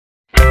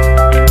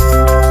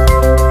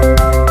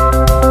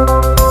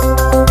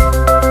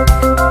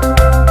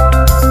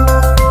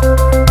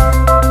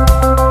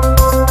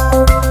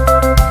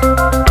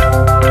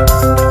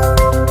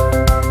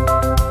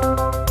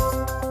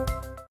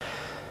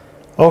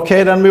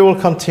Okay, then we will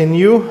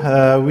continue.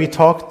 We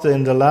talked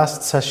in the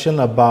last session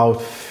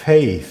about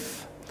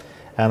faith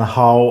and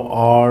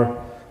how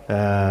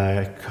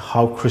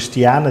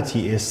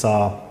Christianity is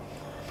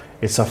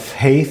it's a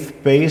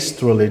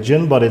faith-based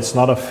religion, but it's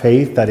not a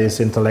faith that is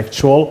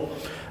intellectual.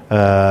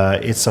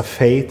 It's a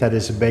faith that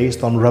is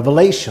based on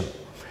revelation,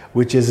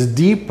 which is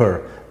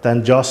deeper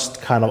than just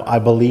kind of, I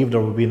believe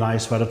there will be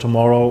nice weather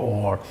tomorrow,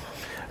 or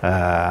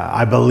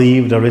I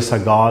believe there is a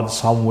God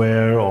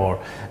somewhere,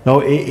 or no,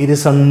 it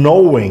is a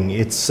knowing.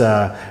 It's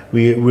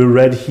we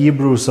read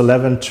Hebrews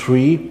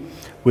 11:3,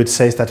 which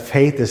says that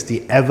faith is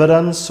the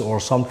evidence, or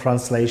some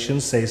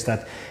translations says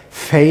that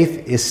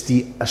faith is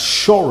the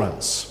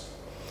assurance.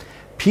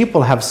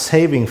 People have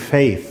saving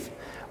faith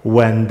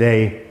when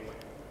they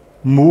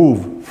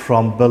move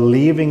from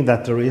believing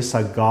that there is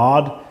a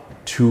God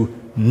to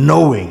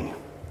knowing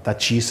that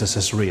Jesus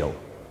is real.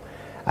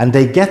 And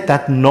they get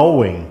that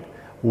knowing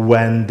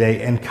when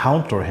they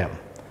encounter him.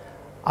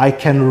 I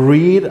can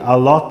read a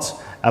lot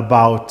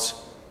about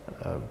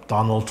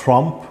Donald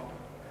Trump,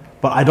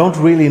 but I don't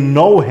really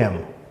know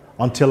him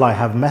until I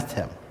have met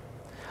him.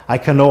 I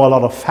can know a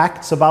lot of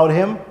facts about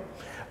him,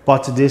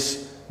 but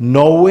this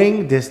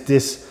knowing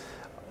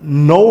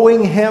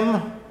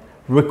him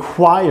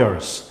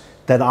requires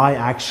that I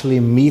actually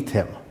meet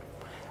him.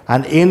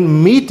 And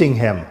in meeting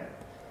him,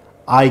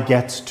 I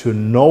get to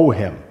know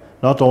him.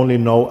 Not only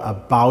know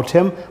about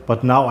him,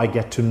 but now I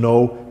get to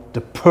know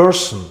the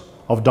person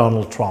of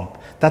Donald Trump.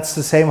 That's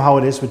the same how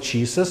it is with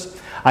Jesus.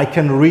 I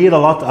can read a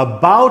lot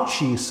about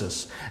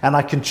Jesus, and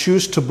I can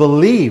choose to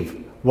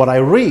believe what I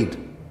read.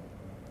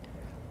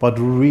 But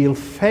real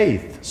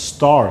faith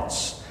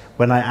starts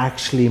when I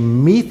actually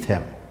meet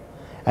him.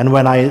 And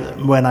when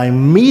I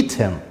meet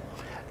him,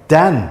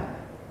 then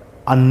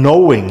a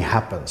knowing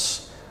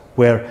happens,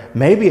 where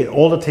maybe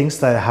all the things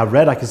that I have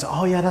read, I can say,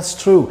 oh yeah, that's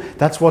true.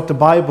 That's what the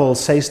Bible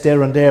says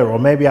there and there. Or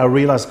maybe I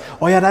realize,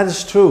 oh yeah, that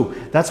is true.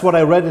 That's what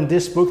I read in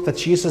this book, that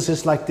Jesus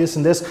is like this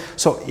and this.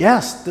 So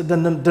yes,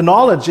 the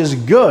knowledge is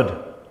good.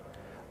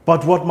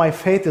 But what my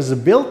faith is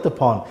built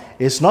upon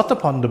is not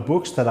upon the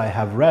books that I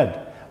have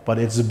read, but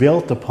it's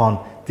built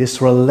upon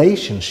this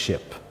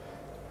relationship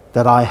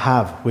that I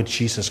have with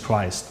Jesus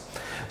Christ.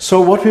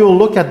 So what we will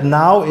look at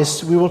now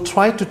is we will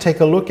try to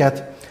take a look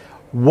at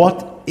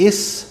what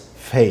is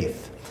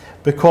faith,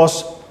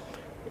 because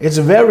it's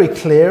very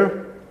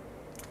clear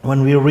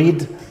when we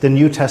read the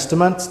New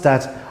Testament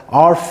that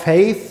our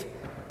faith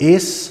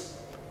is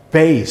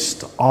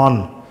based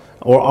on,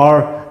 or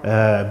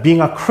our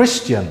being a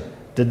Christian,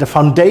 the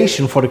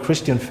foundation for the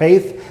Christian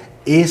faith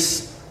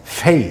is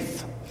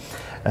faith.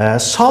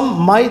 Some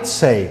might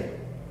say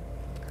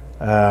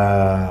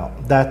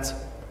that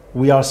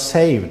we are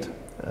saved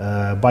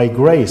by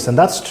grace, and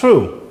that's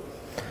true.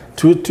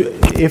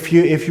 If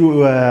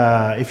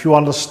you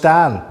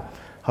understand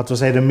how to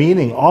say the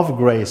meaning of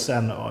grace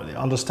and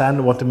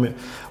understand what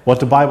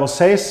the Bible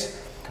says,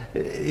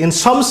 in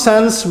some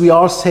sense we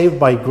are saved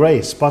by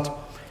grace. But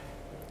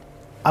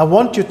I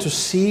want you to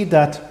see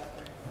that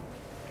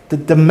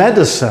the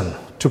medicine,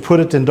 to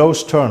put it in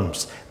those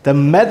terms, the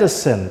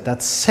medicine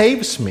that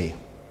saves me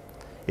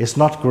is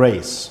not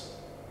grace,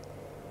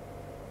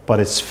 but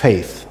it's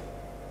faith.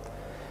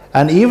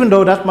 And even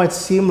though that might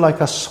seem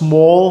like a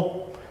small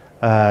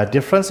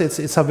difference,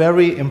 it's a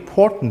very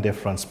important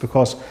difference,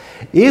 because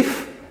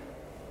if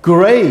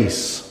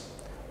grace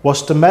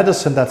was the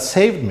medicine that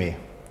saved me,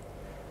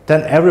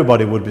 then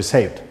everybody would be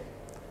saved.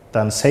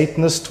 Then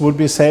Satanists would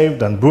be saved,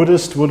 then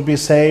Buddhists would be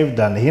saved,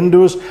 then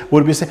Hindus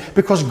would be saved,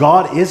 because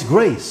God is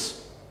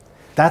grace.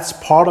 That's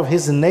part of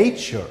his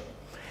nature.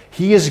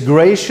 He is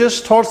gracious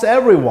towards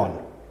everyone.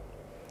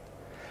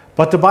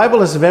 But the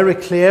Bible is very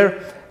clear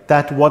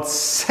that what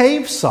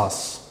saves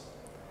us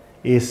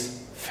is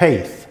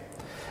faith.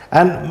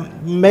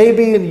 And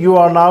maybe you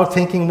are now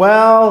thinking,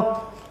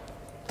 well,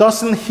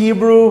 doesn't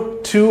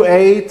Hebrew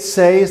 2:8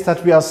 says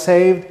that we are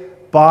saved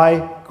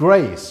by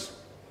grace?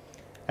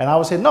 And I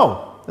would say,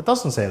 no, it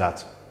doesn't say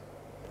that.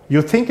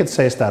 You think it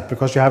says that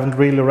because you haven't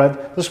really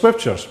read the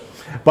scriptures.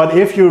 But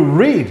if you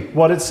read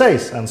what it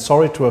says, and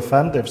sorry to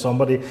offend if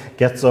somebody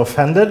gets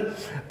offended,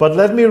 but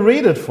let me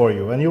read it for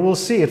you and you will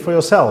see it for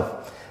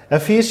yourself.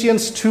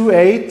 Ephesians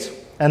 2:8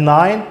 and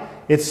 9,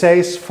 it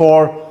says,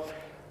 For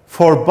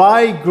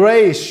by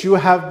grace you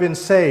have been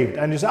saved.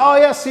 And you say, oh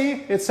yeah,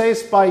 see, it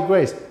says by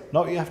grace.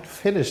 No, you have to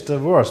finish the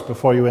verse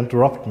before you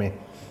interrupt me.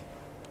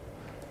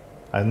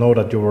 I know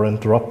that you were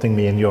interrupting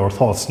me in your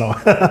thoughts now.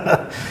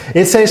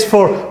 It says,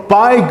 for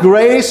by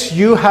grace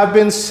you have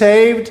been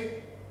saved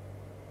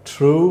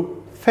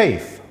through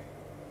faith.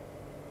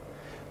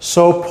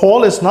 So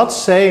Paul is not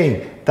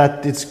saying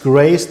that it's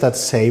grace that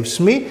saves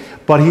me,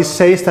 but he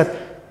says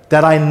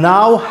that I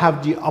now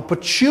have the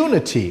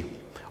opportunity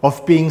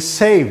of being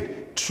saved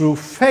through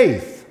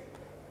faith.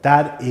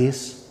 That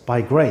is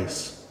by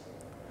grace.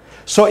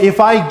 So if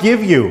I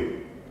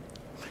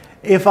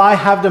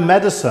have the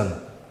medicine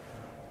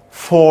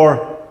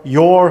for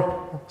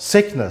your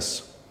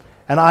sickness,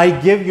 and I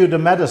give you the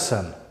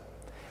medicine,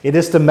 it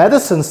is the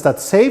medicines that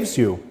saves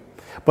you,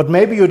 But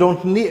maybe you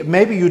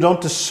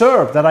don't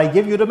deserve that I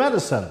give you the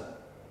medicine.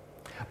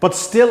 But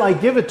still I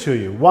give it to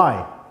you.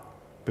 Why?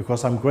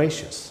 Because I'm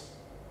gracious.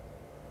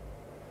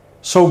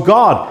 So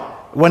God,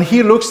 when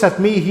He looks at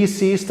me, He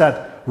sees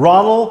that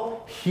Ronald,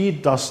 he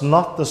does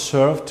not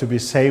deserve to be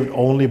saved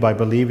only by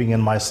believing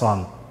in my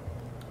Son.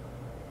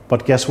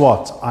 But guess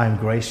what? I'm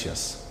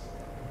gracious.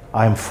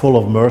 I'm full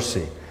of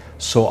mercy.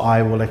 So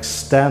I will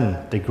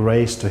extend the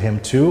grace to him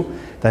too,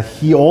 that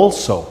he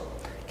also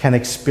can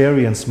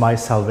experience my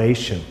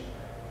salvation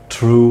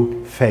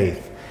through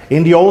faith.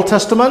 In the Old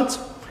Testament,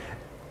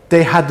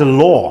 they had the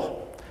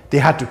law. They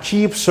had to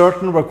keep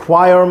certain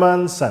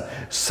requirements and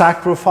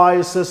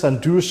sacrifices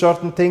and do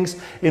certain things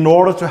in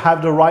order to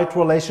have the right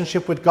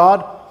relationship with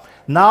God.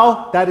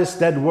 Now that is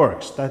dead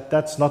works.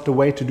 That's not the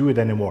way to do it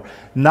anymore.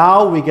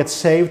 Now we get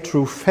saved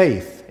through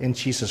faith in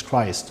Jesus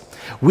Christ.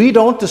 We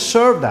don't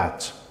deserve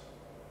that.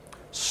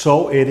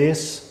 So it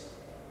is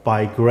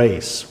by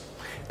grace.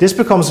 This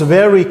becomes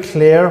very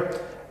clear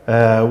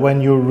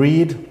when you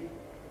read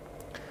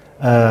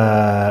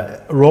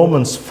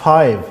Romans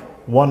 5,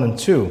 1 and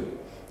 2.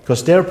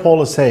 Because there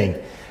Paul is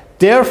saying,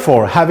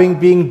 therefore, having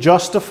been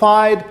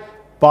justified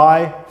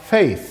by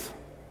faith,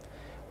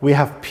 we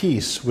have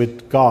peace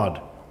with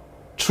God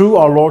through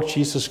our Lord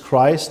Jesus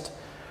Christ,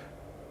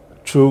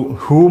 through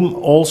whom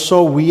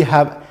also we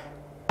have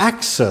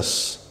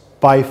access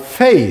by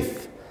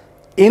faith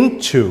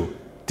into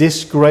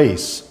this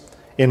grace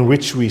in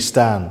which we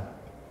stand,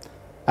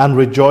 and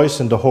rejoice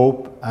in the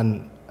hope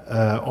and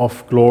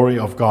of glory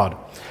of God.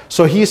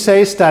 So he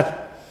says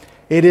that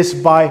it is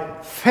by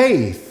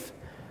faith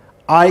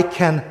I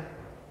can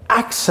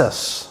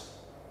access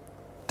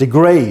the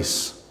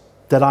grace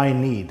that I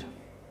need.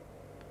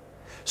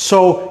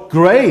 So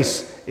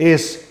grace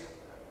is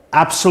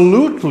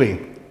absolutely,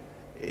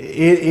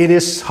 it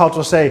is, how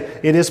to say,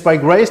 it is by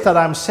grace that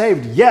I'm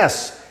saved.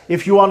 Yes,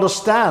 if you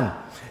understand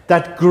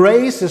that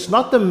grace is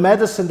not the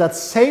medicine that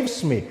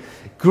saves me.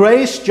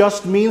 Grace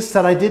just means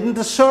that I didn't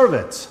deserve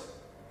it.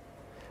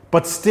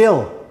 But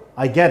still,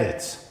 I get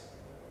it.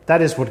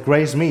 That is what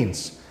grace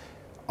means.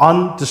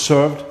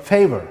 Undeserved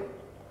favor.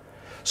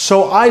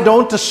 So I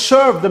don't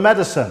deserve the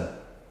medicine.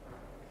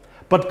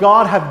 But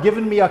God have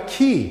given me a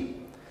key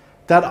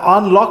that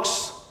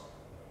unlocks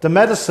the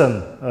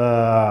medicine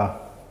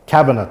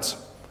cabinet.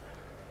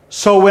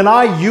 So when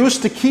I use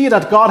the key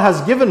that God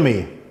has given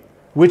me,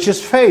 which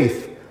is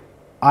faith,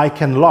 I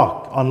can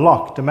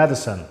unlock the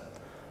medicine,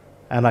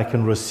 and I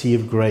can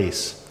receive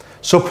grace.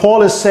 So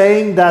Paul is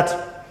saying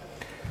that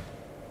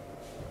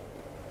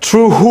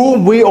through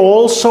whom we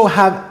also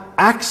have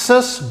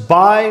access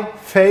by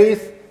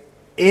faith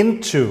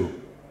into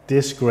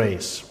this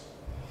grace.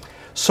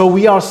 So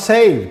we are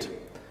saved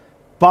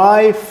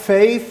by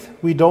faith.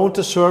 We don't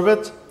deserve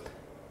it,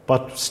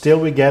 but still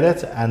we get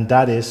it, and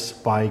that is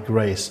by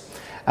grace.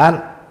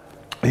 And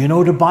you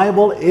know, the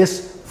Bible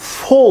is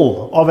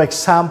full of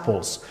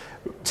examples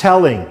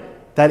telling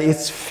that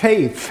it's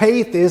faith.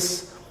 Faith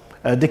is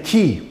the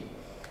key.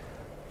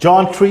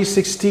 John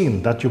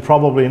 3:16, that you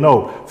probably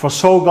know. For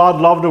so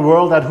God loved the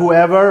world that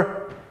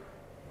whoever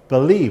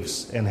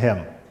believes in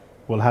him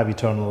will have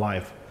eternal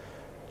life.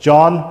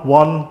 John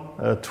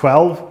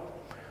 1:12,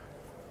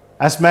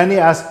 as many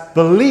as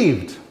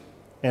believed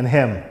in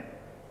him,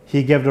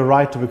 he gave the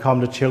right to become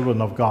the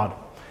children of God.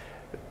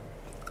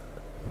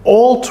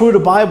 All through the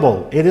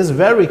Bible, it is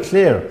very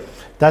clear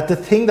that the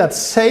thing that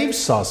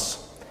saves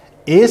us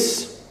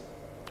is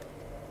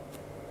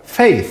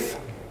faith.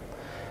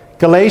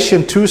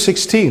 Galatians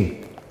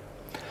 2:16,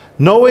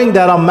 knowing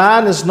that a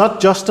man is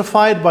not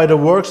justified by the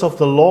works of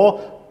the law,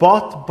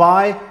 but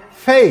by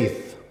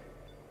faith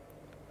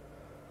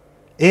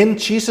in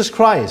Jesus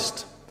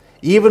Christ.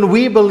 Even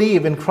we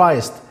believe in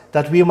Christ,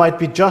 that we might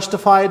be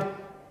justified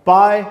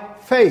by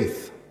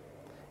faith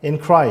in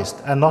Christ,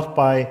 and not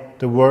by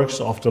the works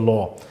of the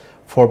law.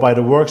 For by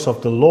the works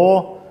of the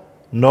law,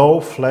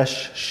 no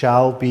flesh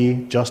shall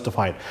be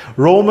justified.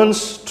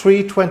 Romans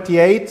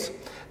 3:28,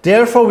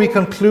 therefore we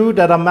conclude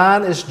that a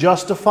man is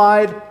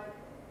justified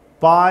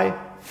by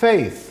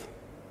faith,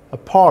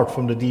 apart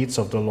from the deeds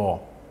of the law.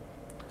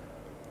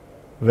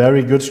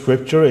 Very good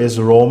scripture is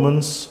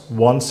Romans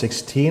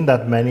 1:16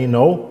 that many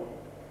know.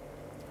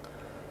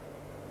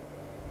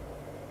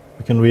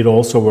 We can read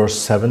also verse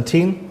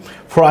 17.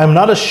 For I am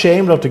not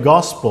ashamed of the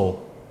gospel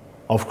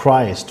of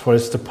Christ, for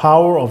it's the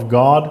power of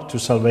God to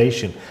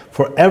salvation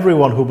for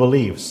everyone who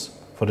believes,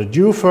 for the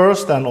Jew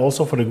first and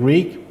also for the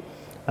Greek.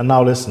 And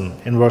now listen,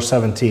 in verse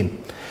 17.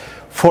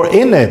 For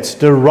in it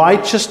the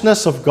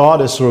righteousness of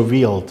God is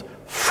revealed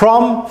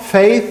from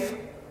faith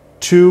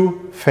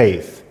to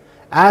faith,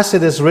 as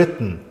it is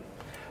written,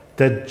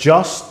 the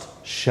just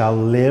shall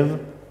live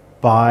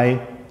by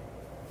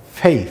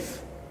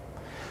faith.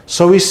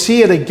 So we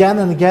see it again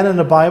and again in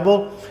the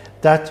Bible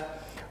that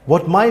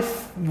what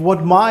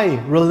my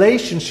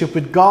relationship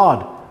with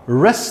God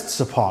rests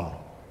upon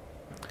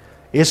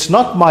is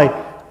not my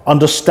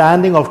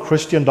understanding of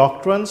Christian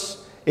doctrines,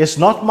 is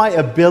not my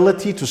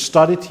ability to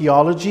study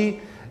theology,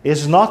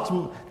 is not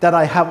that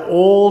I have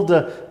all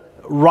the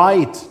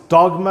write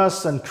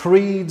dogmas and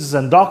creeds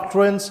and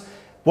doctrines.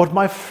 What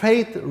my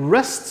faith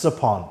rests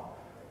upon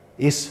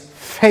is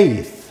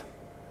faith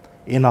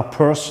in a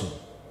person.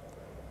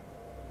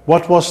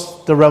 What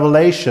was the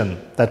revelation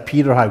that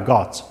Peter had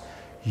got?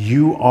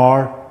 You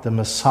are the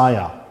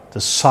Messiah,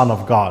 the Son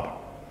of God.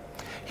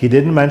 He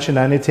didn't mention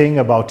anything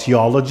about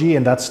theology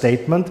in that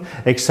statement,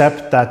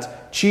 except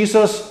that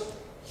Jesus,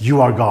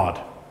 you are God.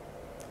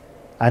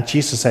 And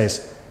Jesus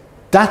says,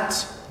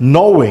 that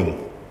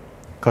knowing,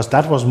 because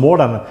that was more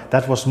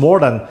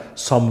than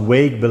some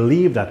vague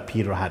belief that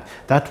Peter had.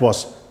 That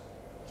was,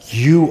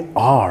 you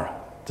are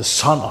the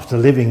Son of the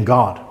living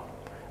God.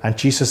 And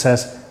Jesus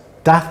says,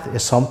 that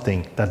is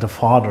something that the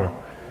Father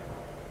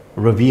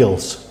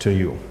reveals to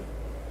you.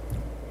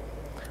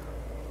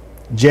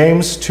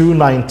 James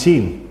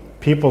 2:19.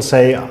 People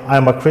say,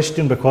 I'm a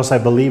Christian because I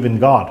believe in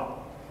God.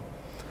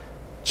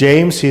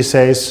 James, he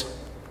says,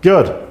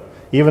 good.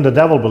 Even the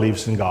devil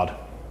believes in God.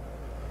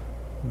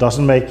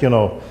 Doesn't make,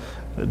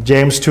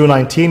 James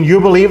 2:19, you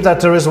believe that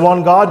there is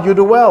one God, you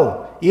do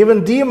well.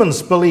 Even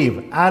demons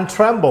believe and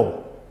tremble.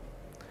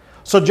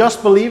 So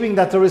just believing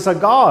that there is a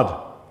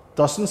God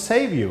doesn't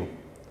save you,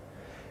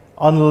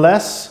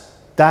 unless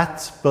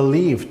that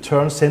belief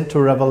turns into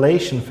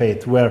revelation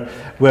faith,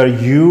 where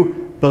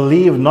you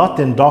believe not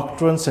in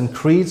doctrines and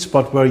creeds,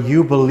 but where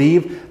you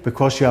believe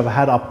because you have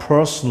had a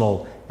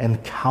personal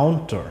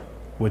encounter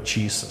with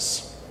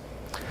Jesus.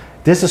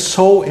 This is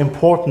so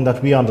important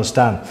that we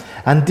understand.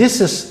 And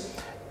this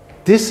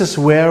is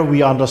where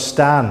we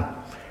understand.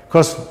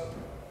 Because,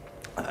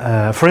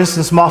 for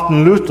instance,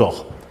 Martin Luther,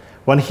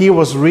 when he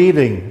was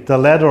reading the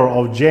letter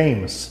of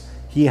James,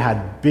 he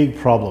had big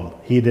problem.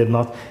 He did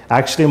not.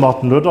 Actually,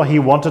 Martin Luther, he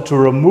wanted to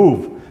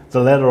remove the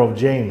letter of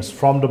James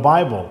from the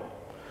Bible,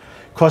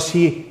 because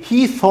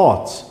he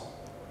thought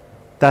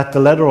that the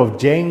letter of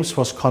James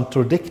was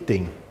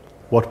contradicting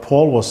what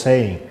Paul was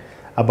saying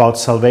about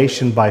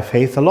salvation by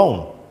faith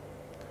alone.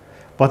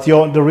 But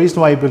the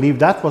reason why he believed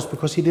that was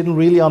because he didn't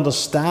really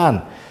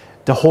understand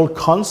the whole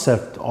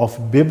concept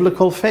of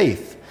biblical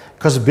faith.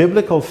 Because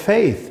biblical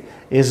faith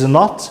is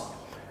not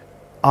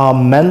a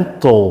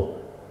mental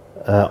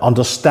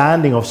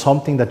understanding of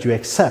something that you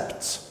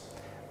accept.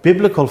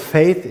 Biblical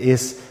faith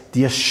is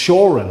the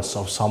assurance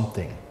of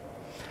something.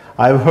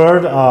 I've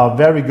heard a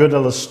very good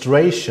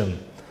illustration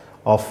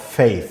of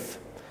faith.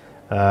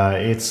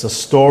 It's a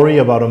story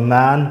about a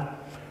man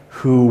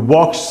who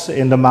walks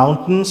in the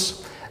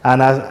mountains,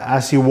 and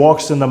as he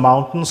walks in the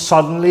mountains,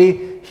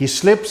 suddenly he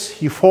slips,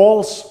 he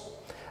falls,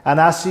 and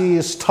as he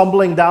is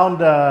tumbling down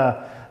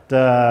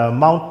the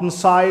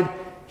mountainside,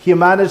 he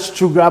managed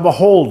to grab a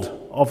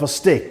hold of a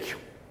stick.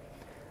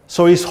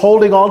 So he's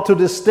holding on to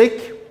this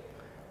stick,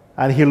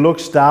 and he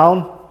looks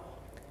down,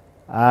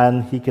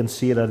 and he can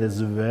see that it's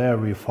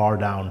very far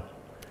down.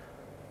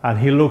 And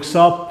he looks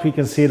up, he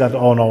can see that,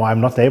 oh no, I'm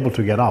not able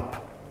to get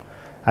up.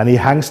 And he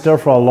hangs there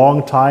for a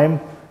long time,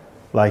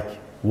 like,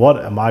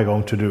 what am I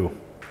going to do?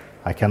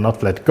 I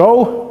cannot let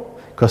go,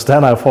 because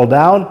then I fall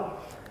down,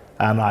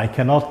 and I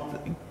cannot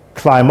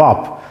climb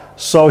up.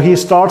 So he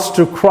starts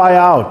to cry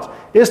out,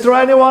 is there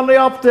anyone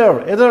up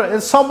there?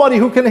 Is somebody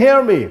who can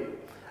hear me?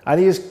 And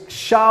he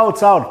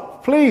shouts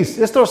out, please,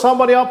 is there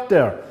somebody up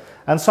there?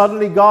 And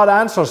suddenly God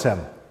answers him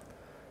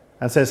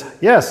and says,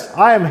 yes,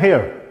 I am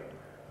here.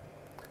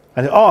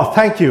 And oh,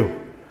 thank you.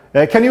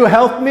 Can you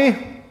help me?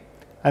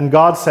 And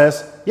God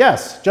says,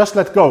 yes, just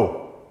let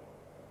go.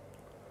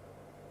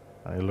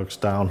 And he looks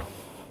down.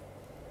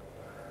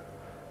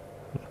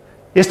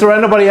 Is there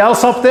anybody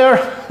else up there?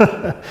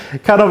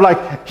 Kind of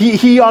like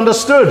he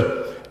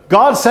understood.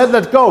 God said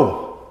let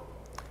go.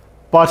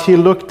 But he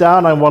looked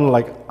down and wondered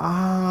like,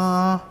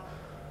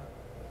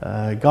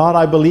 God,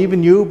 I believe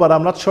in you, but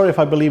I'm not sure if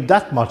I believe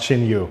that much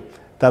in you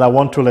that I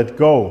want to let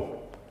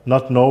go,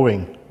 not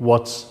knowing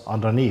what's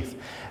underneath.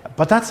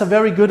 But that's a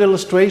very good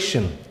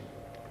illustration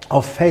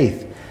of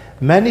faith.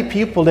 Many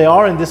people, they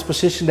are in this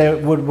position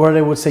where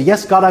they would say,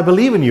 yes, God, I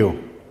believe in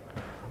you,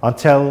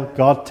 until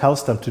God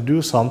tells them to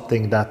do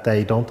something that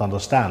they don't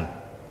understand.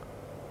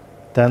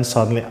 Then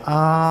suddenly,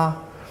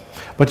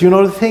 But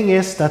the thing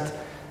is that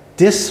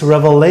this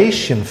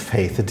revelation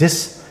faith,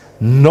 this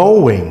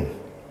knowing,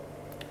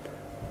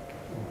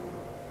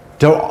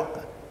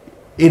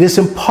 it is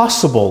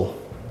impossible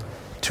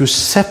to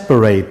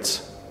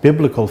separate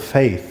biblical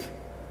faith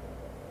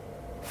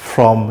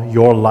from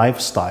your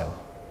lifestyle.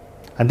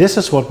 And this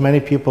is what many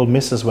people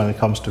misses when it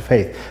comes to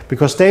faith.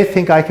 Because they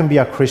think I can be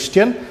a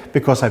Christian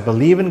because I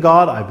believe in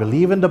God, I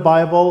believe in the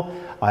Bible,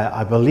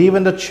 I believe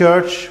in the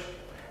church,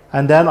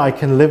 and then I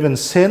can live in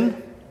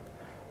sin,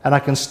 and I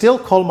can still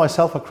call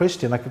myself a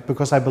Christian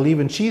because I believe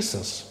in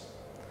Jesus.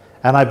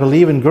 And I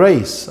believe in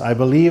grace. I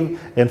believe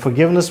in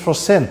forgiveness for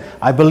sin.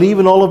 I believe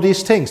in all of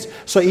these things.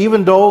 So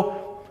even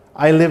though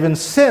I live in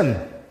sin,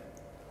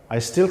 I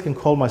still can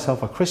call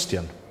myself a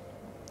Christian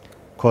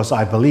because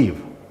I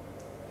believe.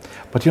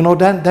 But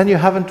then you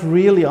haven't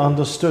really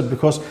understood,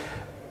 because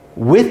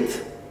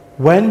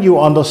when you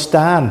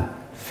understand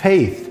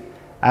faith,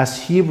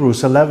 as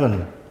Hebrews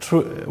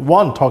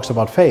 11:1 talks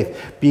about faith,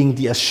 being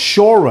the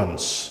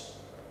assurance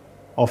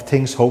of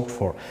things hoped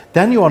for.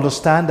 Then you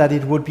understand that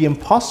it would be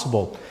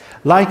impossible.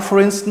 Like, for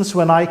instance,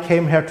 when I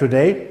came here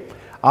today,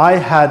 I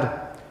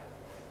had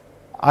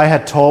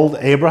told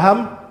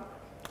Abraham,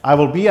 I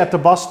will be at the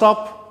bus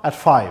stop at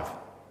 5.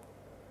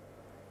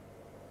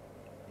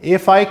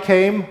 If I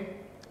came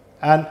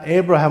and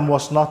Abraham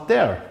was not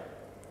there,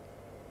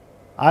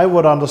 I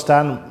would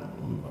understand,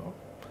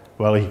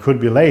 well, he could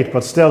be late,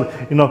 but still,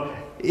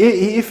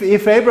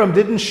 if Abraham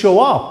didn't show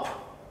up,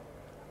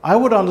 I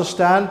would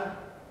understand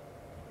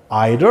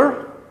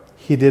either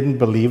he didn't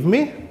believe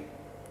me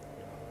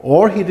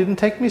or he didn't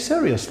take me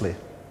seriously.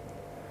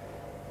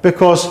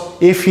 Because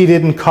if he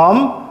didn't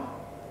come,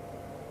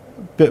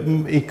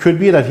 it could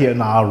be that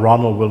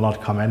Ronald will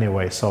not come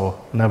anyway, so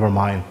never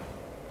mind.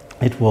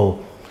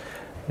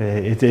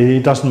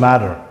 It doesn't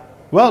matter.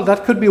 Well,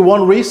 that could be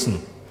one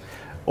reason.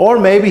 Or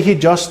maybe he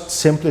just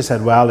simply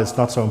said, well, it's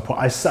not so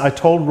important. I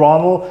told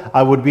Ronald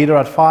I would be there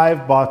at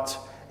 5, but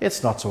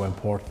it's not so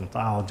important.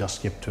 I'll just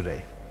skip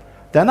today.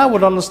 Then I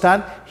would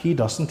understand he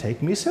doesn't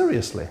take me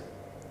seriously.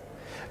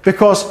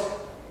 Because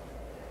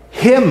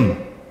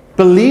him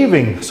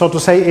believing, so to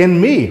say,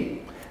 in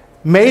me,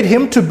 made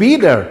him to be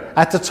there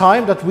at the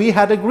time that we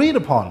had agreed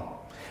upon.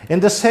 In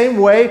the same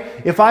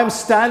way, if I'm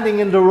standing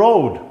in the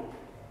road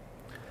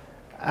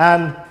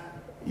and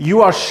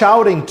you are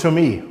shouting to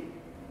me,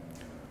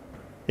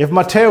 if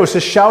Matthäus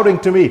is shouting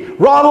to me,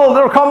 Ronald,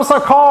 there comes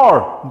a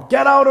car,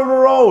 get out of the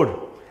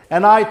road.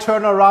 And I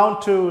turn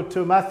around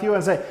to Matthew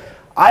and say,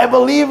 I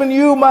believe in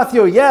you,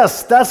 Matthew.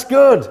 Yes, that's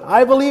good.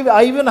 I believe.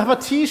 I even have a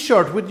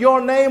t-shirt with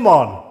your name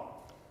on.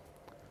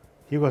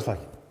 He was like,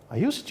 are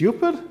you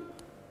stupid?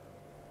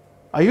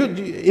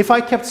 If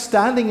I kept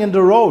standing in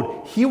the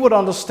road, he would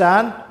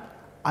understand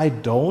I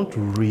don't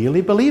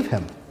really believe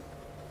him.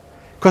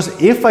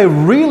 Because if I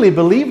really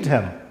believed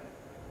him,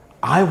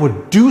 I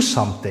would do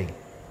something.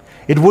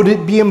 It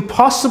would be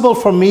impossible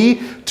for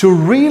me to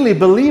really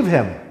believe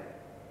him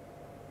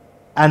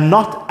and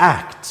not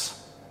act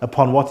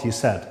upon what he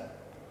said,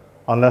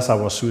 unless I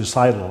was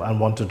suicidal and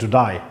wanted to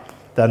die.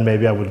 Then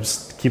maybe I would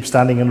keep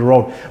standing in the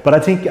road. But I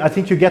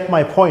think you get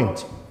my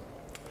point.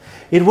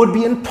 It would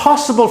be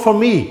impossible for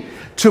me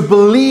to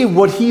believe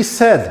what he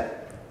said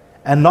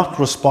and not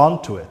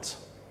respond to it.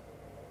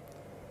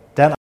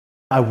 Then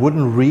I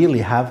wouldn't really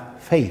have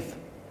faith.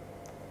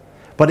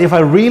 But if I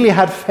really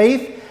had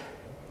faith,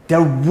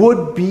 there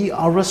would be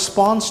a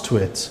response to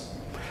it.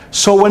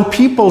 So when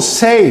people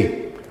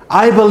say,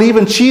 I believe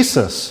in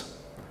Jesus,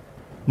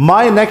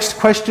 my next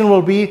question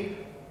will be,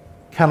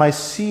 can I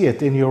see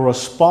it in your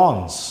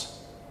response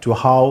to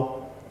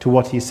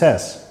what he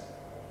says?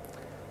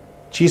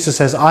 Jesus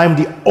says, I'm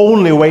the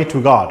only way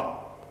to God.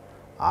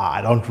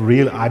 I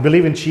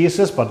believe in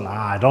Jesus, but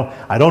I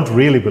don't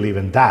really believe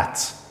in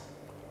that.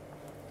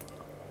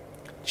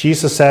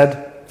 Jesus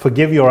said,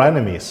 forgive your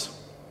enemies.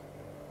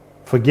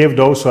 Forgive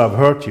those who have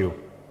hurt you.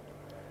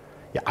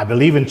 Yeah, I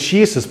believe in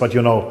Jesus, but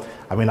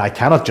I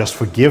cannot just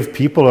forgive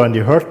people when they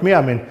hurt me.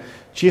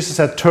 Jesus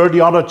said, turn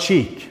the other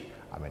cheek.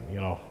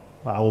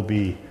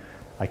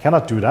 I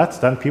cannot do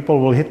that. Then people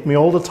will hit me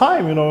all the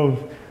time,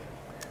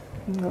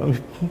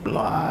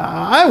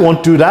 I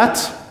won't do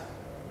that.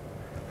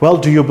 Well,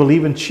 do you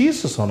believe in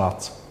Jesus or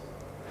not?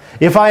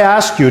 If I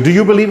ask you, do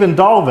you believe in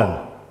Darwin?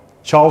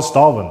 Charles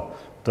Darwin,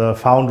 the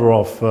founder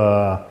of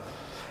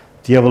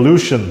the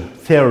evolution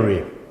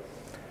theory.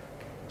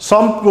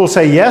 Some will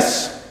say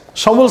yes,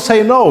 some will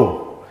say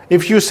no.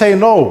 If you say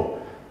no,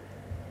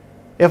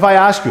 if I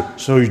ask you,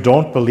 so you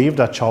don't believe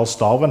that Charles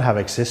Darwin have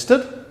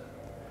existed?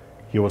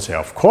 You will say,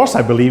 of course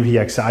I believe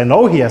I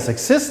know he has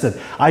existed.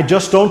 I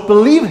just don't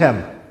believe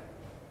him.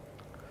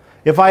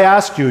 If I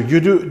ask you,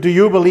 do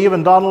you believe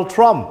in Donald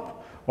Trump?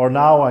 Or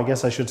now I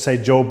guess I should say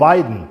Joe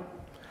Biden.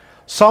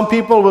 Some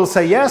people will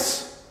say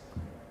yes.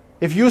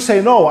 If you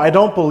say no, I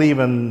don't believe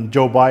in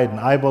Joe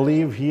Biden. I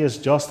believe he is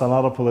just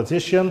another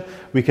politician.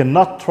 We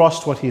cannot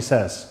trust what he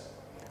says.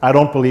 I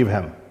don't believe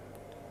him.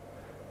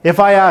 If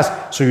I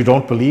ask, so you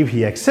don't believe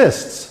he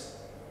exists?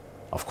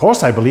 Of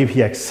course I believe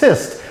he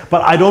exists,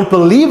 but I don't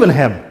believe in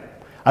him.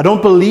 I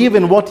don't believe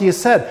in what he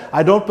said.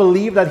 I don't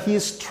believe that he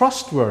is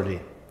trustworthy.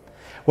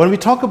 When we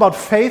talk about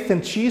faith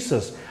in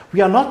Jesus,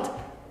 we are not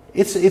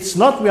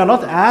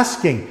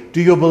asking,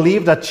 do you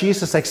believe that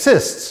Jesus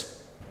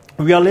exists?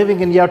 We are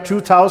living in year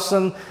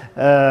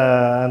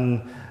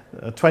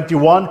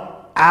 2021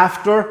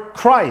 after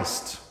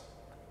Christ.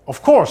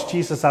 Of course,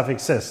 Jesus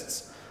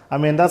exists.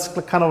 That's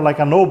kind of like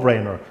a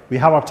no-brainer. We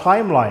have a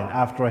timeline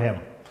after him.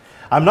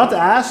 I'm not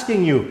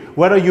asking you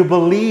whether you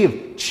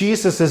believe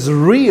Jesus is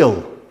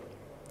real.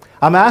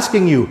 I'm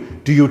asking you,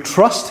 do you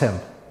trust him?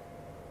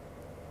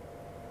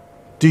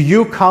 Do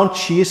you count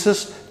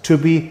Jesus to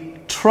be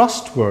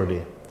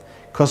trustworthy?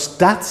 Because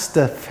that's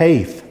the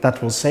faith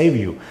that will save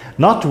you,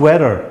 not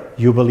whether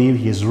you believe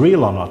he is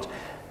real or not.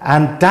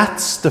 And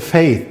that's the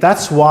faith.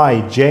 That's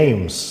why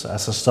James,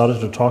 as I started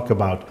to talk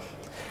about,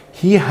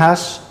 he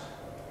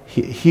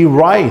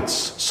writes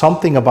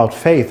something about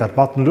faith that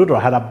Martin Luther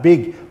had a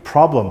big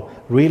problem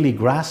really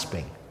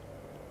grasping.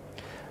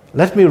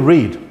 Let me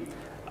read.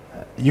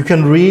 You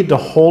can read the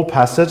whole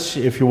passage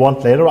if you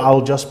want later.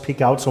 I'll just pick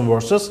out some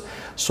verses.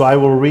 So I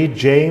will read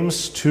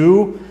James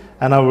 2,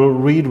 and I will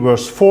read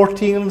verse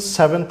 14,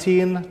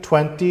 17,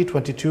 20,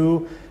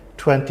 22,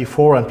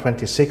 24, and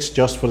 26,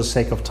 just for the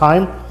sake of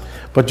time.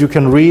 But you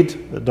can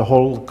read the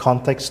whole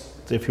context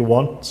if you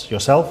want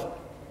yourself.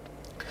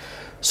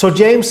 So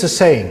James is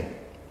saying,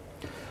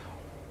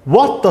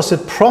 what does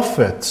it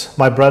profit,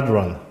 my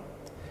brethren,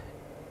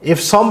 if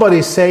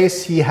somebody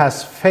says he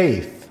has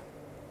faith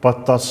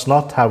but does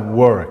not have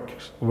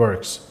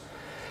works?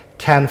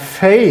 Can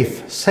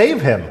faith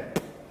save him?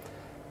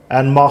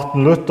 And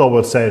Martin Luther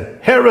would say,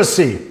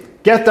 heresy,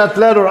 get that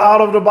letter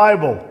out of the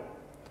Bible.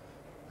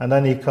 And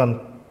then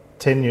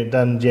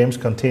James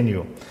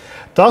continued.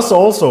 Thus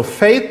also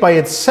faith by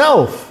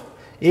itself,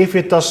 if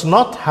it does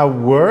not have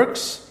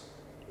works,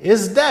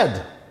 is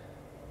dead.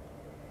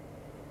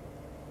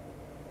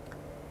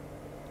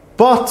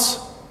 But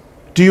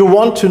do you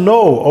want to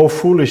know, O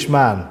foolish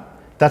man,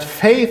 that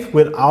faith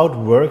without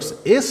works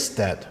is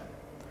dead?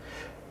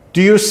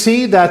 Do you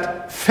see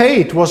that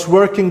faith was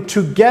working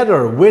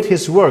together with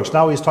his works?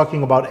 Now he's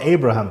talking about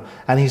Abraham,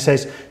 and he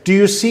says, do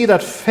you see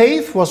that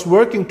faith was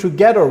working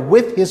together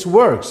with his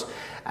works?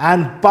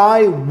 And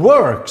by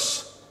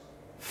works,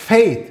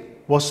 faith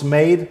was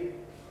made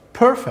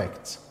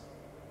perfect.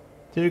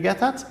 Did you get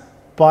that?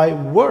 By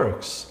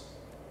works,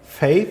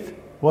 faith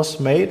was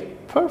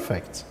made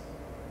perfect.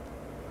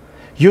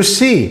 You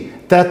see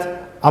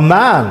that a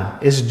man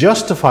is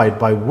justified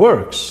by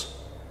works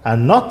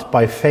and not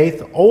by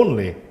faith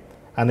only.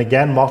 And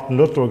again, Martin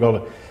Luther will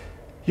go,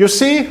 you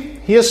see,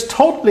 he is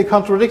totally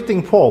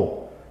contradicting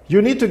Paul.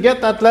 You need to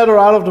get that letter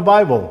out of the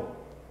Bible.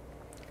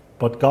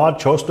 But God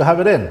chose to have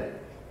it in.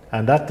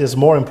 And that is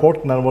more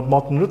important than what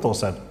Martin Luther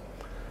said.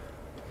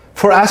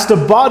 For as the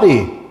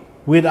body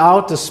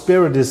without the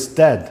spirit is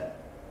dead,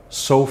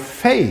 so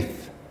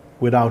faith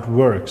without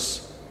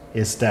works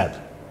is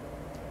dead.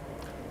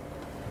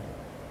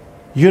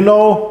 You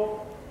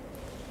know,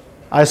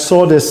 I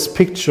saw this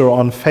picture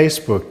on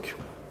Facebook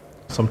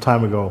some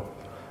time ago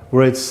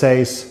where it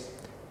says,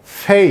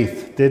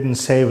 faith didn't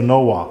save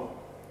Noah,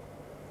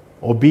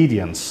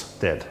 obedience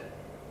did.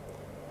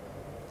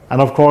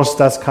 And of course,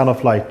 that's kind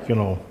of like,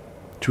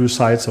 two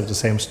sides of the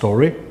same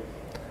story.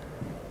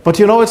 But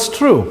it's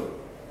true.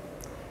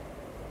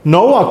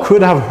 Noah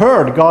could have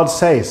heard God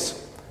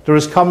says, there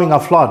is coming a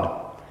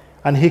flood.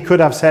 And he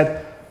could have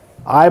said,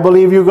 I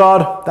believe you,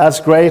 God, that's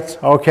great,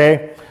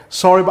 okay.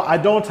 Sorry, but I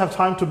don't have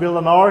time to build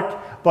an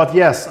ark, but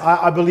yes,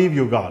 I believe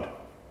you, God.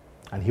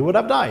 And he would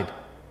have died,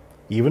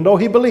 even though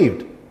he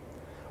believed.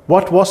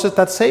 What was it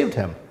that saved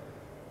him?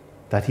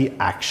 That he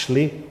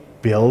actually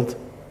built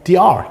the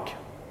ark.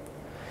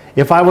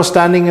 If I was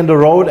standing in the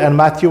road and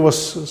Matthew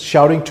was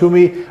shouting to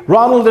me,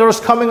 Ronald, there is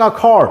coming a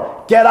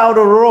car, get out of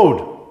the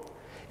road.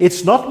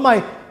 It's not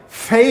my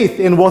faith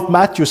in what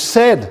Matthew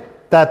said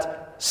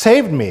that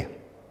saved me,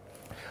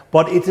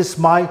 but it is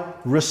my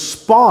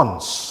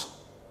response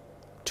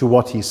to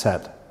what he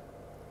said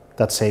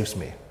that saves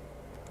me.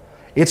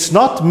 It's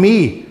not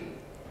me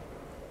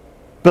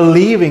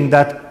believing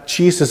that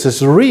Jesus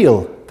is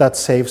real that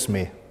saves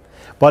me,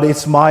 but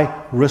it's my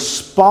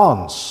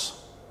response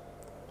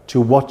to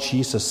what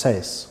Jesus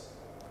says.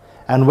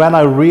 And when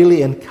I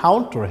really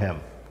encounter him,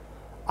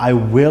 I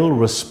will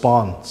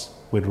respond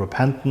with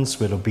repentance,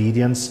 with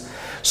obedience.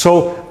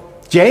 So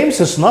James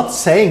is not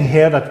saying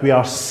here that we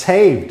are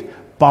saved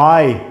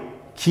by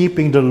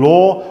keeping the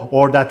law,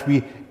 or that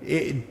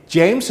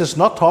James is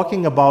not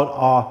talking about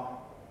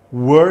a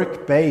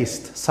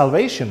work-based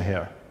salvation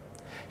here.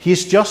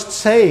 He's just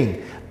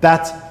saying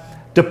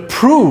that the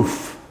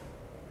proof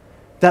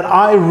that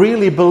I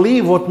really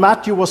believe what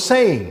Matthew was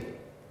saying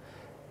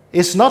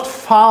is not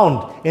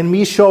found in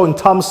me showing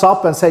thumbs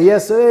up and say,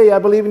 yes, hey, I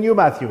believe in you,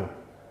 Matthew.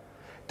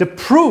 The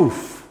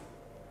proof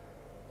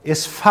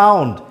is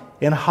found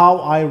in how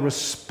I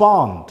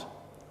respond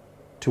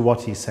to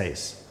what he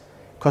says.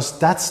 Because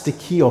that's the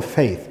key of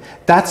faith.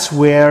 That's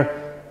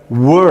where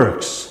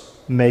works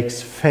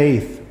makes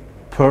faith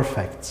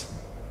perfect.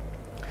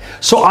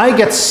 So I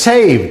get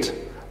saved.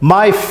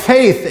 My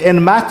faith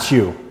in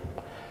Matthew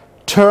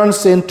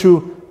turns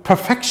into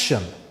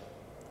perfection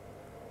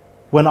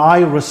when I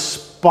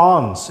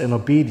respond in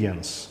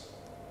obedience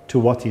to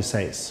what he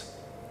says.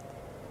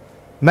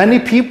 Many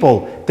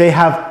people, they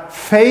have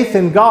faith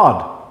in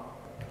God,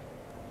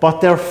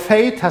 but their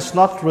faith has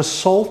not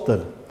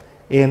resulted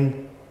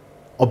in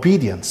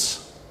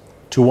obedience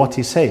to what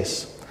he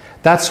says.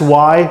 That's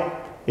why,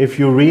 if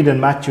you read in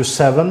Matthew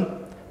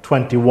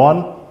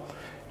 7:21,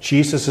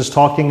 Jesus is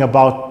talking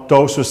about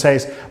those who say,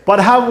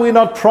 but have we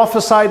not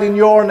prophesied in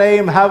your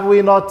name? Have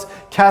we not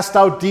cast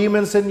out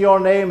demons in your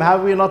name?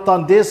 Have we not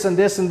done this and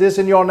this and this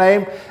in your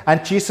name?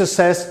 And Jesus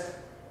says,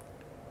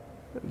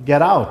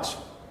 get out.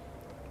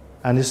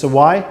 And he said,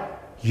 why?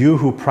 You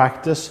who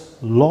practice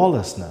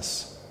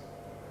lawlessness.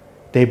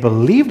 They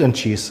believed in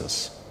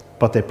Jesus,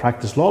 but they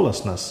practiced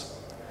lawlessness.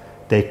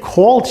 They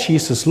called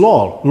Jesus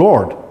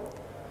Lord,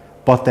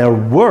 but their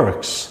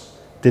works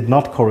did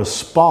not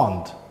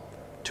correspond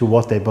to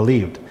what they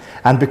believed.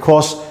 And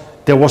because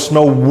There was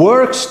no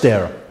works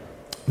there.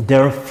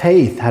 Their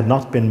faith had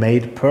not been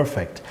made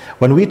perfect.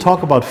 When we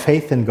talk about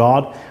faith in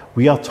God,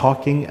 we are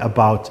talking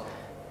about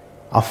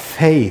a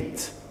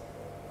faith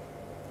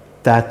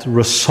that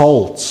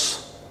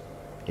results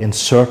in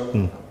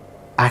certain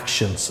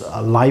actions,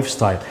 a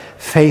lifestyle.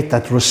 Faith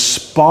that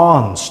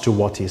responds to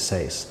what he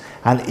says.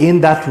 And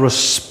in that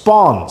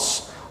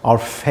response, our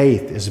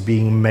faith is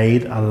being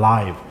made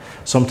alive.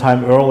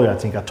 Sometime earlier, I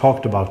think I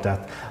talked about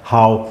that,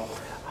 how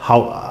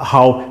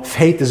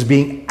faith is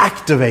being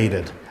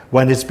activated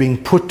when it's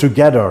being put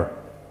together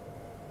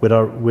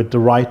with the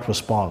right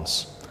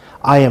response.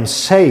 I am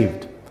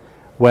saved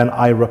when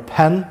I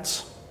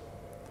repent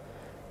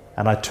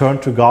and I turn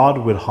to God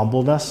with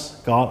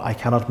humbleness. God, I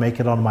cannot make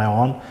it on my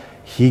own.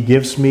 He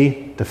gives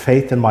me the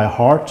faith in my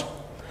heart.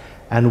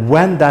 And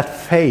when that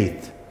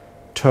faith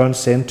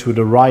turns into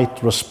the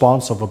right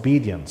response of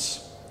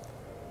obedience,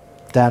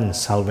 then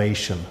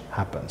salvation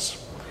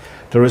happens.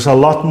 There is a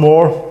lot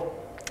more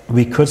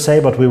we could say,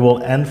 but we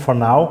will end for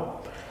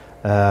now.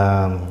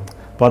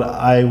 But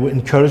I would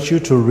encourage you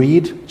to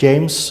read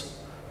James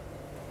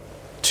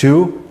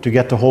 2 to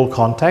get the whole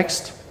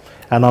context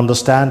and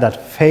understand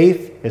that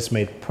faith is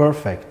made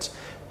perfect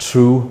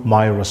through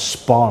my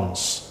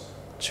response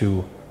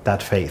to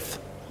that faith.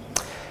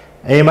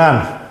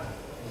 Amen.